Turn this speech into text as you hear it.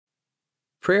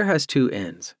Prayer has two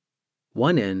ends.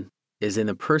 One end is in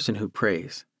the person who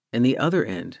prays, and the other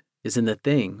end is in the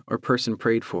thing or person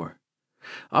prayed for.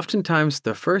 Oftentimes,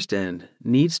 the first end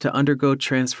needs to undergo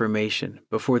transformation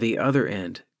before the other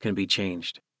end can be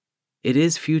changed. It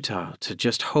is futile to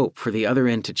just hope for the other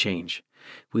end to change.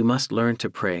 We must learn to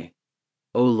pray,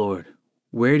 "O Lord,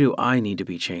 where do I need to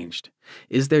be changed?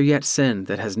 Is there yet sin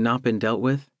that has not been dealt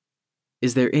with?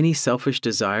 Is there any selfish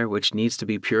desire which needs to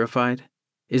be purified?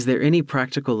 Is there any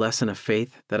practical lesson of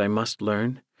faith that I must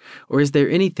learn? Or is there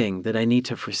anything that I need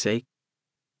to forsake?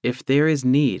 If there is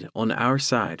need on our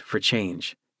side for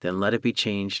change, then let it be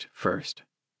changed first."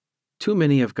 Too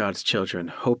many of God's children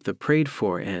hope the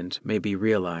prayed-for end may be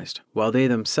realized, while they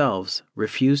themselves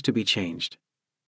refuse to be changed.